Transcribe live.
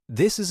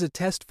This is a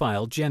test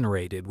file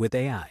generated with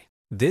AI.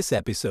 This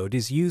episode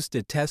is used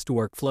to test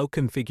workflow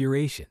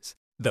configurations.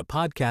 The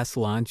podcast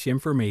launch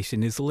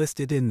information is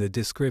listed in the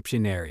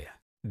description area.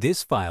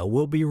 This file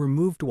will be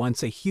removed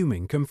once a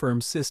human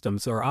confirms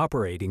systems are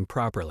operating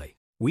properly.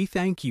 We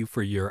thank you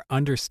for your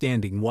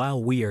understanding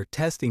while we are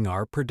testing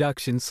our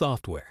production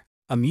software.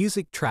 A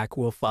music track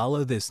will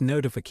follow this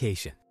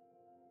notification.